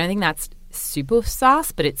 So I don't think that's super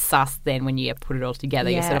sus, but it's sus then when you put it all together.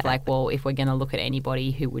 You're sort of like, well, if we're going to look at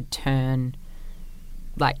anybody who would turn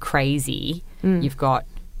like crazy, you've got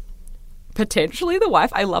potentially the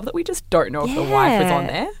wife. I love that we just don't know if the wife is on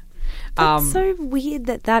there. That's so weird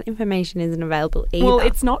that information isn't available either. Well,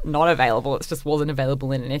 it's not available. It just wasn't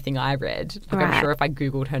available in anything I read. Like I'm sure if I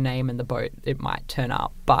Googled her name and the boat, it might turn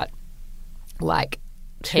up. But like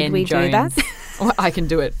Should we do that? Well, I can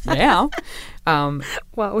do it now.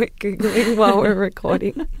 While we're Googling, while we're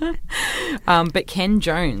recording. But Ken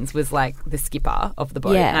Jones was like the skipper of the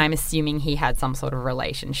boat. And I'm assuming he had some sort of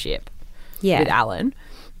relationship with Alan,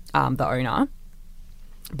 the owner.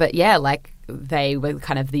 But yeah, like they were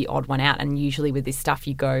kind of the odd one out. And usually with this stuff,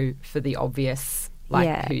 you go for the obvious,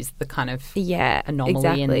 like who's the kind of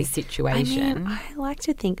anomaly in this situation. I like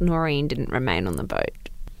to think Noreen didn't remain on the boat.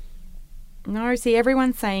 No, see,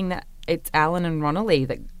 everyone's saying that it's Alan and Ronna Lee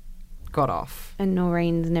that got off. And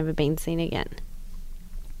Noreen's never been seen again.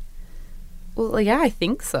 Well, yeah, I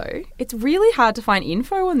think so. It's really hard to find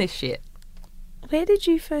info on this shit. Where did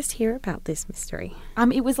you first hear about this mystery?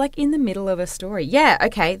 It was like in the middle of a story. Yeah,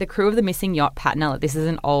 okay. The crew of the missing yacht Patnella. This is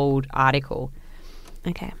an old article.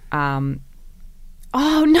 Okay. Oh,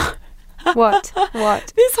 no. What?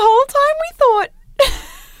 What? This whole time we thought...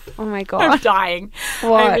 Oh, my God. I'm dying.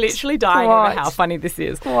 What? I'm literally dying over how funny this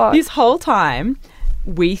is. What? This whole time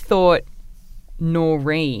we thought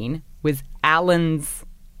Noreen was Alan's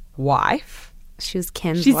wife. She was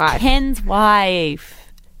Ken's She's wife. Ken's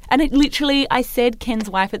wife. And it literally, I said Ken's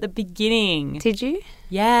wife at the beginning. Did you?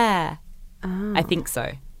 Yeah. Oh. I think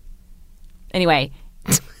so. Anyway,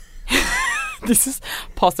 this is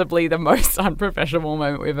possibly the most unprofessional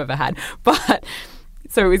moment we've ever had. But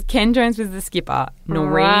so it was Ken Jones was the skipper,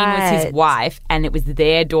 Noreen was his wife, and it was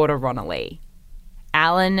their daughter Ronnalee.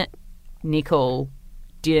 Alan Nicol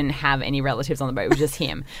didn't have any relatives on the boat. It was just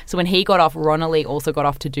him. So when he got off, Ronnalee also got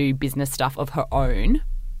off to do business stuff of her own.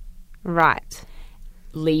 Right.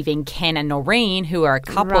 Leaving Ken and Noreen, who are a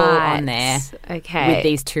couple on there, with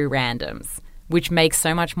these two randoms, which makes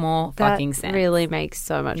so much more fucking sense. That really makes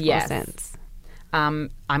so much more sense. I'm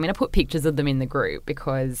going to put pictures of them in the group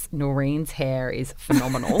because Noreen's hair is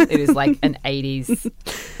phenomenal. It is like an 80s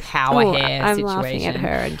power hair I'm situation. Laughing at her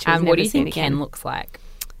and she's what do you think Ken looks like?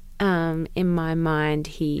 In my mind,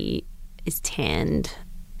 he is tanned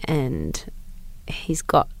and he's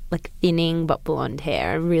got like thinning but blonde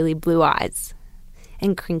hair and really blue eyes.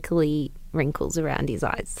 And crinkly wrinkles around his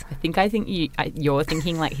eyes. I think you're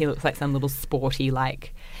thinking like he looks like some little sporty,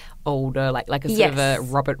 like older, like a sort of a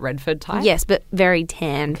Robert Redford type. Yes, but very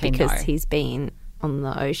tanned because he's been on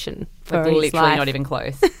the ocean for like his literally life. Not even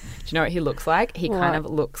close. Do you know what he looks like? He kind of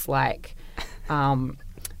looks like,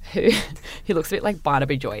 he looks a bit like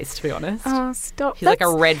Barnaby Joyce, to be honest. Oh, stop! He's like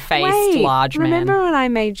a red-faced, large man. Remember when I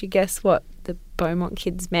made you guess what the Beaumont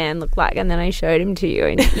Kids man looked like, and then I showed him to you,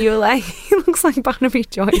 and you were like, "He looks like Barnaby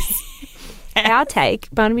Joyce." Our take: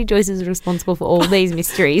 Barnaby Joyce is responsible for all these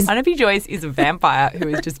mysteries. Barnaby Joyce is a vampire who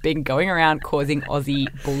has just been going around causing Aussie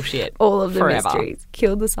bullshit. All of the forever. Mysteries.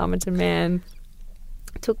 Killed the Somerton man.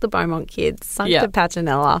 Took the Beaumont Kids. Sunk the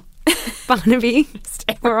Patnella. Barnaby,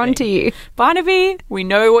 we're on to you. Barnaby, we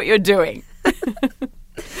know what you're doing. But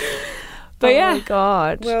my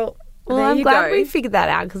God. Well, I'm glad we figured that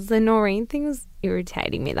out because the Noreen thing was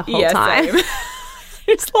irritating me the whole time. Same.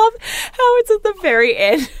 I just love how it's at the very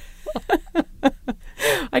end.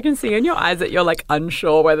 I can see in your eyes that you're like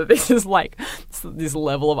unsure whether this is like this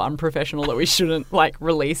level of unprofessional that we shouldn't like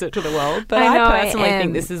release it to the world. But I personally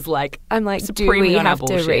think this is like I'm like, do we have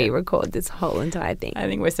to re-record this whole entire thing? I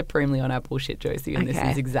think we're supremely on our bullshit, Josie, and this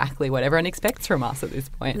is exactly what everyone expects from us at this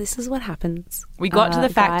point. This is what happens. We got to the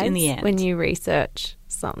fact in the end. When you research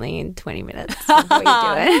something in 20 minutes before you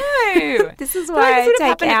do it. No. This is why I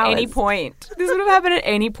take hours. At any point. This would have happened at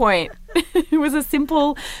any point. It was a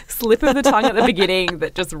simple slip of the tongue at the beginning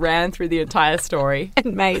that just ran through the entire story.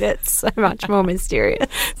 And made it so much more mysterious.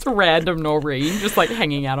 It's random Noreen just like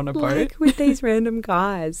hanging out on a boat. Like with these random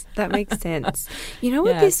guys. That makes sense. You know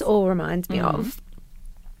what this all reminds me of?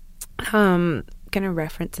 Going to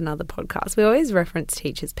reference another podcast. We always reference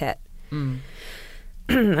Teacher's Pet.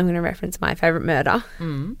 I'm going to reference My Favourite Murder.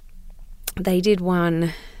 They did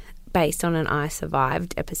one based on an I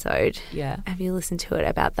Survived episode. Yeah. Have you listened to it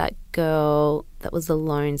about that girl that was the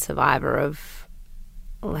lone survivor of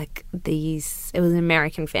like these, it was an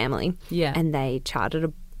American family. Yeah. And they chartered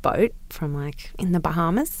a boat from like in the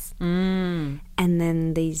Bahamas. And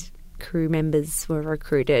then these crew members were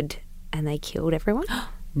recruited and they killed everyone.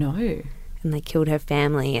 No. And they killed her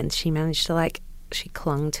family and she managed to she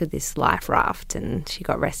clung to this life raft and she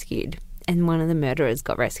got rescued. And one of the murderers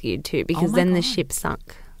got rescued too because then the ship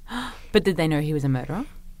sunk. But did they know he was a murderer?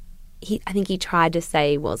 I think he tried to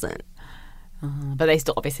say he wasn't. But they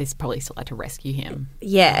obviously probably still had to rescue him.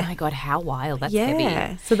 Yeah. Oh my God, how wild. That's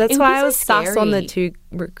heavy. So that's why I was sus on the two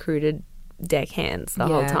recruited deckhands the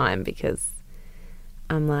whole time because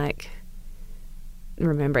I'm like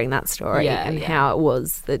remembering that story and how it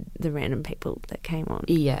was the random people that came on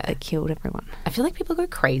that killed everyone. I feel like people go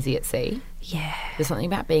crazy at sea. Yeah. There's something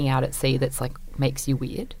about being out at sea that's like makes you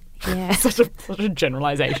weird. Yeah. such a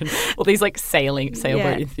generalization. All these like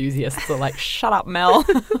sailboat enthusiasts are like, shut up, Mel.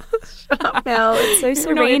 Shut up, Mel. It's so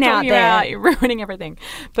serene out there. You're ruining everything.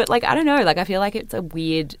 But like, I don't know. Like, I feel like it's a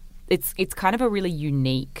weird, it's kind of a really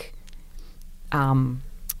unique sort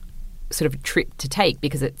of trip to take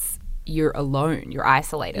because you're alone. You're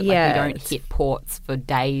isolated. Like, you don't hit ports for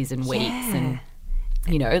days and weeks. And,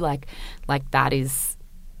 you know, like that is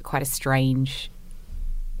quite a strange,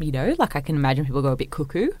 you know, like I can imagine people go a bit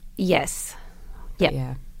cuckoo. Yes. Yep.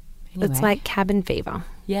 Yeah. Anyway. It's like cabin fever.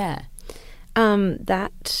 Yeah.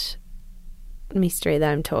 That mystery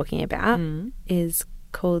that I'm talking about is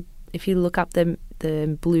called, if you look up the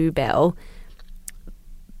Bluebell,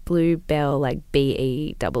 like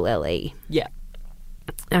Belle. Yeah.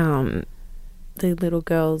 The little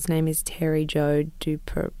girl's name is Terry Jo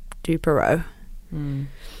Dupereau.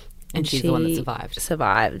 And she's the one that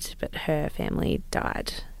survived, but her family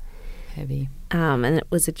died. Heavy. And it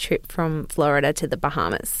was a trip from Florida to the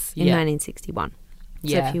Bahamas in 1961.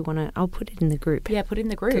 So if you want to, I'll put it in the group. Yeah, put it in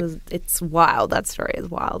the group. 'Cause it's wild. That story is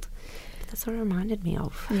wild. That's what it reminded me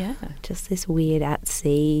of. Yeah. Just this weird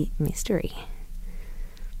at-sea mystery.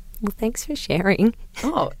 Well, thanks for sharing.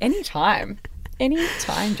 Oh, anytime.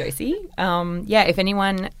 Anytime, Josie. If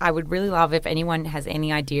anyone, I would really love if anyone has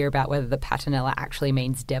any idea about whether the Patanella actually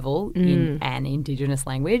means devil in an Indigenous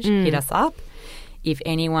language, hit us up. If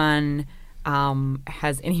anyone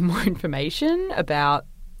has any more information about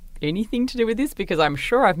anything to do with this, because I'm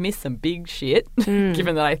sure I've missed some big shit,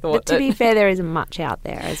 given that I thought but to be fair, there isn't much out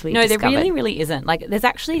there, as we discovered. No, there really isn't. Like,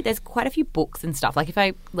 there's quite a few books and stuff. Like, if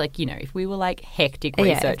we were like hectic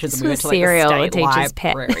researchers and we went to like the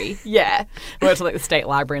state library, we went to like the state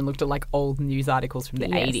library and looked at like old news articles from the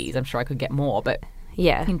 80s, I'm sure I could get more. But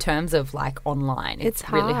in terms of like online, it's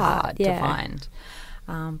really hard to find.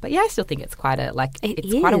 But I still think it's quite a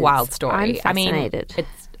quite a wild story. I'm fascinated. I mean,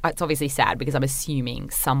 it's obviously sad because I'm assuming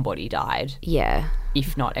somebody died. Yeah.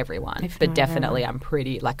 If not everyone. But definitely I'm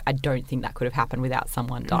pretty, I don't think that could have happened without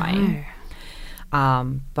someone dying.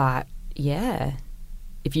 No. But,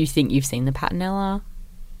 if you think you've seen the Patanella,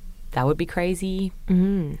 that would be crazy.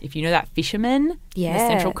 If you know that fisherman in the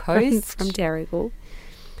Central Coast. From Terrigal.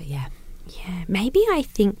 But, yeah. Yeah. Maybe I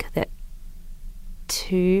think that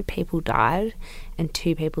 2 people died and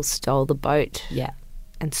 2 people stole the boat. Yeah.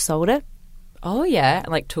 And sold it. Oh, yeah.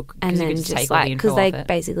 And took... And then just because they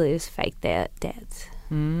basically just faked their deaths.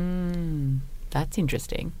 That's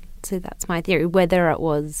interesting. So that's my theory. Whether it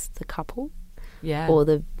was the couple or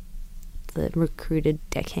the recruited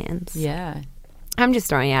deckhands. Yeah. I'm just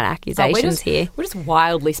throwing out accusations here. We're just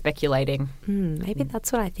wildly speculating. Maybe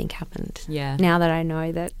that's what I think happened. Yeah. Now that I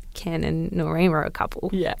know that Ken and Noreen were a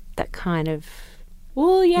couple. Yeah. That kind of...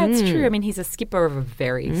 Well, yeah, it's true. I mean, he's a skipper of a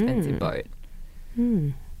very expensive boat.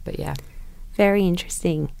 But, yeah. Very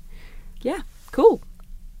interesting. Yeah, cool.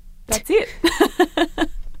 That's it.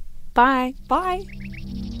 Bye. Bye.